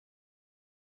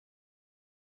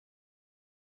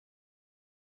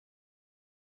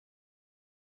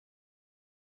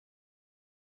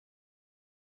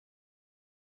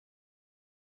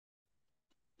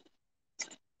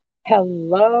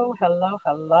Hello, hello,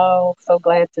 hello. So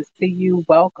glad to see you.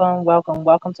 Welcome, welcome,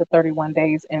 welcome to 31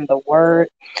 Days in the Word.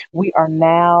 We are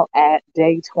now at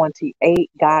day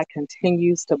 28. God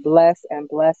continues to bless and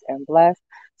bless and bless.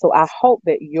 So I hope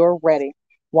that you're ready.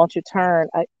 Won't you turn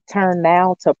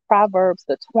now to Proverbs,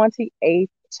 the 28th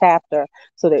chapter,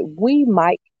 so that we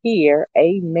might hear,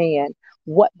 amen,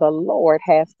 what the Lord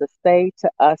has to say to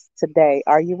us today.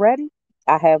 Are you ready?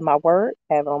 I have my word,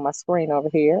 have it on my screen over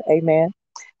here. Amen.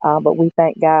 But we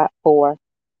thank God for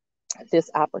this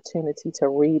opportunity to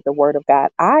read the Word of God.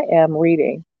 I am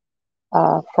reading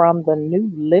from the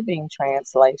New Living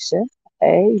Translation.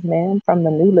 Amen. From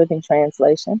the New Living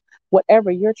Translation.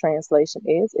 Whatever your translation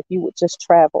is, if you would just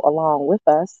travel along with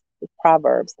us with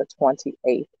Proverbs, the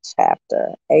 28th chapter.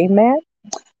 Amen.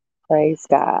 Praise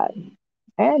God.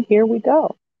 And here we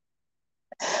go.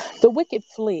 The wicked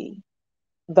flee,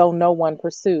 though no one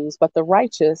pursues, but the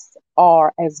righteous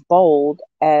are as bold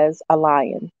as a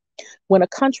lion. When a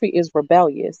country is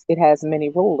rebellious, it has many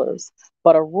rulers,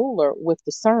 but a ruler with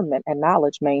discernment and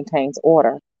knowledge maintains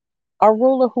order. A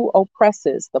ruler who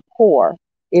oppresses the poor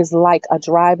is like a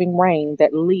driving rain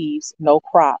that leaves no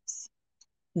crops.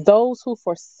 Those who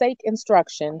forsake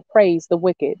instruction praise the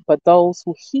wicked, but those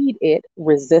who heed it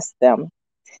resist them.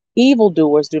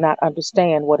 Evildoers do not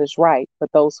understand what is right,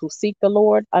 but those who seek the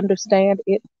Lord understand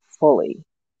it fully.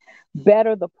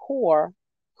 Better the poor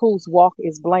whose walk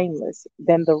is blameless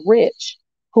than the rich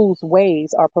whose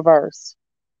ways are perverse.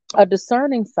 A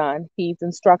discerning son heeds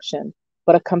instruction,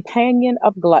 but a companion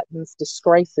of gluttons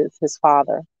disgraces his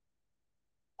father.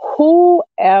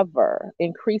 Whoever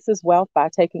increases wealth by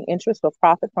taking interest or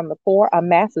profit from the poor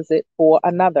amasses it for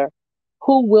another.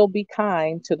 Who will be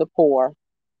kind to the poor?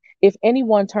 If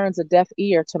anyone turns a deaf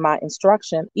ear to my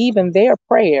instruction, even their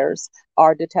prayers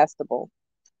are detestable.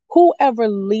 Whoever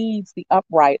leads the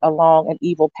upright along an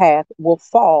evil path will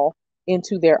fall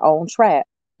into their own trap,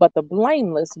 but the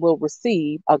blameless will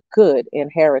receive a good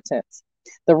inheritance.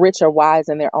 The rich are wise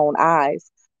in their own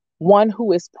eyes. One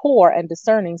who is poor and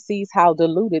discerning sees how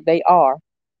deluded they are.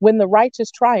 When the righteous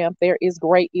triumph, there is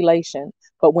great elation,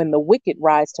 but when the wicked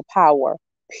rise to power,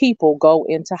 people go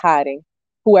into hiding.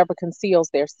 Whoever conceals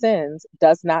their sins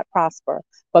does not prosper,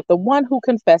 but the one who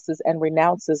confesses and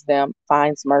renounces them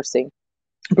finds mercy.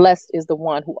 Blessed is the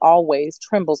one who always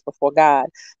trembles before God,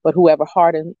 but whoever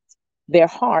hardens their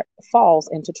heart falls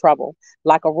into trouble.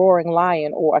 Like a roaring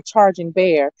lion or a charging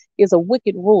bear is a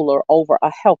wicked ruler over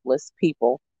a helpless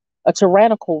people. A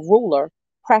tyrannical ruler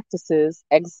practices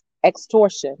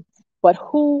extortion, but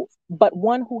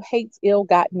one who hates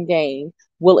ill-gotten gain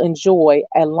will enjoy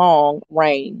a long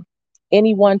reign.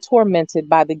 Anyone tormented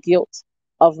by the guilt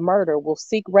of murder will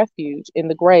seek refuge in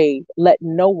the grave. Let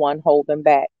no one hold them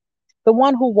back. The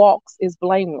one who walks is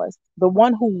blameless. The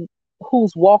one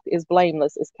whose walk is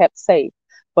blameless is kept safe,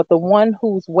 but the one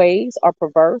whose ways are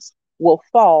perverse will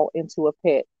fall into a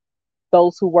pit.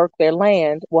 Those who work their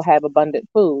land will have abundant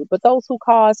food, but those who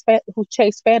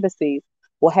chase fantasies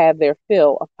will have their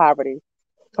fill of poverty.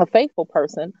 A faithful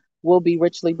person will be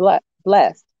richly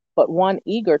blessed, but one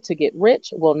eager to get rich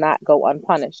will not go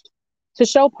unpunished. To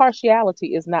show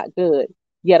partiality is not good,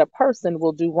 yet a person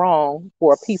will do wrong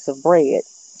for a piece of bread.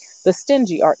 The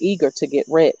stingy are eager to get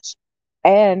rich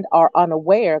and are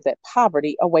unaware that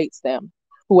poverty awaits them.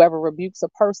 Whoever rebukes a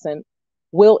person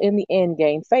will in the end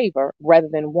gain favor rather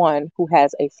than one who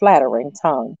has a flattering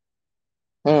tongue.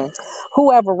 Mm.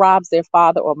 Whoever robs their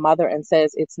father or mother and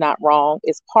says it's not wrong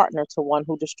is partner to one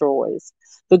who destroys.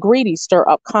 The greedy stir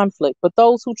up conflict, but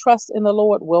those who trust in the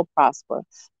Lord will prosper.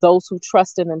 Those who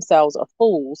trust in themselves are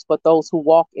fools, but those who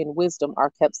walk in wisdom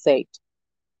are kept safe.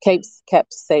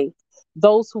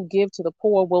 Those who give to the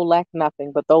poor will lack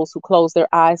nothing, but those who close their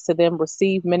eyes to them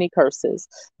receive many curses.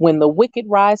 When the wicked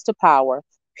rise to power,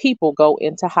 people go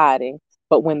into hiding,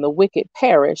 but when the wicked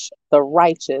perish, the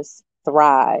righteous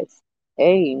thrive.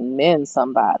 Amen,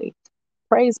 somebody.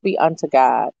 Praise be unto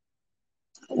God.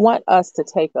 I want us to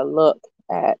take a look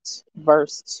at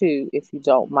verse 2, if you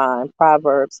don't mind.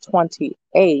 Proverbs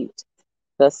 28,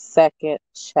 the second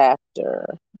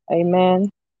chapter. Amen.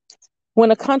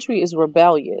 When a country is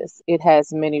rebellious, it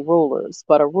has many rulers,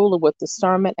 but a ruler with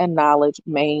discernment and knowledge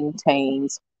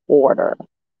maintains order.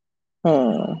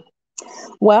 Hmm.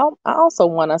 Well, I also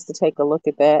want us to take a look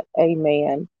at that.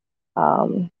 Amen.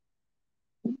 Um,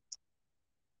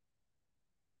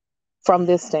 from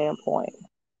this standpoint,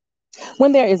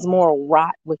 when there is moral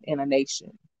rot within a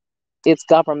nation, its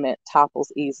government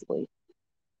topples easily.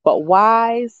 But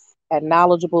wise and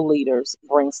knowledgeable leaders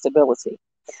bring stability.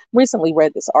 Recently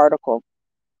read this article,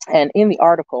 and in the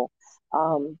article,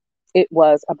 um, it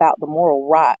was about the moral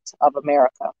rot of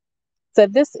America.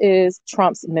 said, "This is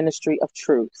Trump's ministry of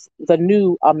truth, the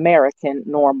new American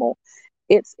normal.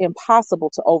 It's impossible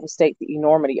to overstate the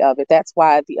enormity of it. That's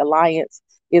why the alliance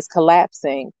is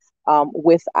collapsing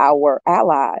with our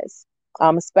allies,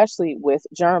 especially with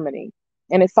Germany.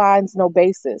 And it finds no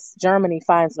basis. Germany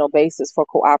finds no basis for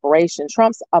cooperation.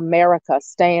 Trump's America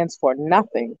stands for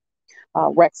nothing."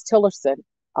 Rex Tillerson,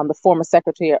 the former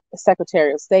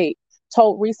Secretary of State,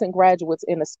 told recent graduates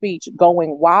in a speech,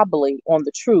 "Going wobbly on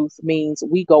the truth means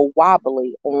we go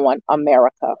wobbly on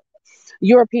America."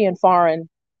 European foreign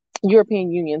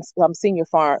European Union's senior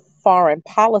foreign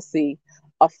policy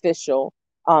official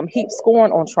heaped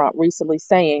scorn on Trump recently,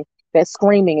 saying that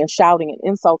screaming and shouting and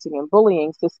insulting and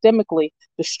bullying systemically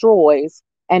destroys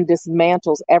and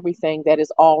dismantles everything that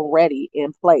is already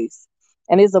in place.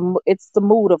 And it's the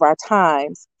mood of our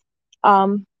times.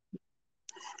 Um,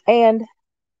 and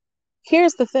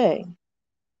here's the thing: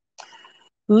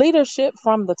 leadership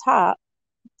from the top,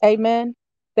 amen,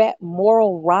 that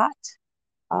moral rot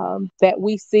that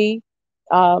we see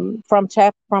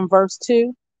from verse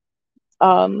 2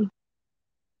 um,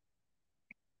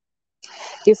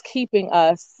 is keeping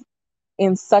us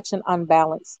in such an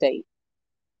unbalanced state.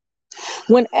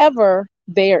 Whenever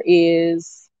there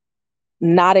is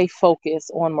not a focus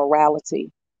on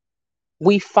morality,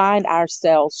 we find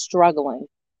ourselves struggling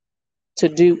to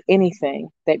do anything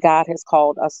that God has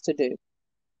called us to do.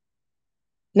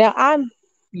 Now, I'm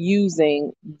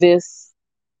using this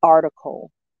article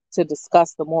to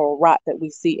discuss the moral rot that we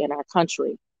see in our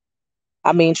country.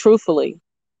 I mean, truthfully,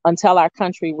 until our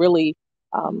country really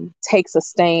takes a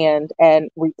stand and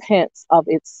repents of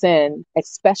its sin,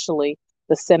 especially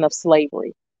the sin of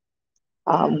slavery,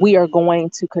 we are going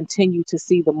to continue to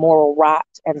see the moral rot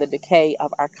and the decay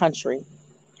of our country.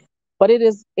 But it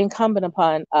is incumbent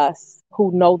upon us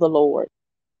who know the Lord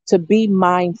to be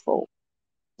mindful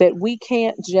that we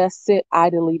can't just sit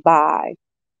idly by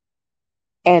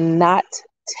and not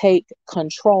take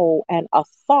control and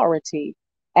authority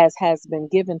as has been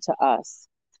given to us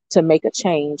to make a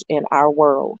change in our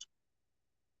world.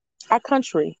 Our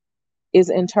country is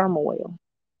in turmoil,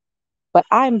 but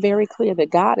I'm very clear that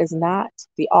God is not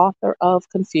the author of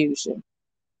confusion.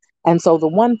 And so the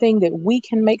one thing that we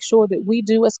can make sure that we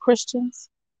do as Christians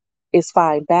is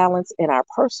find balance in our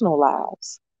personal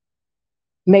lives.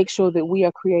 Make sure that we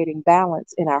are creating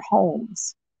balance in our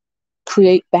homes,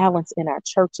 create balance in our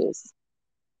churches,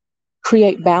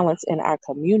 create balance in our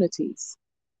communities,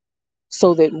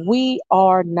 so that we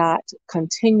are not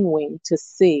continuing to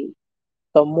see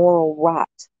the moral rot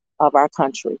of our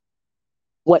country.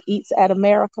 What eats at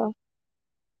America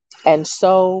and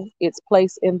so its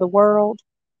place in the world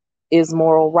is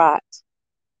moral rot,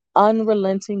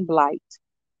 unrelenting blight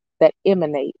that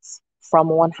emanates from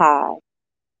on high.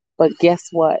 But guess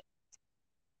what?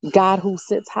 God, who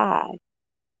sits high,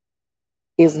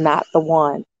 is not the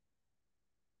one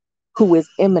who is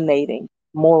emanating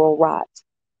moral rot.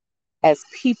 As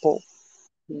people,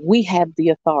 we have the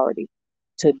authority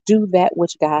to do that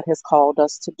which God has called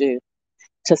us to do,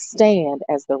 to stand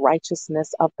as the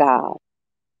righteousness of God.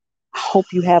 I hope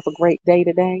you have a great day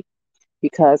today,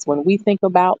 because when we think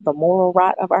about the moral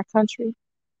rot of our country,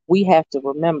 we have to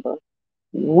remember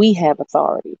we have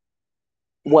authority.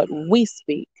 What we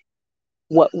speak,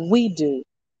 what we do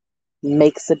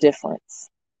makes a difference.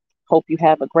 Hope you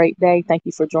have a great day. Thank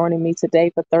you for joining me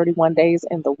today for 31 Days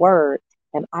in the Word,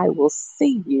 and I will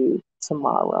see you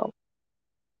tomorrow.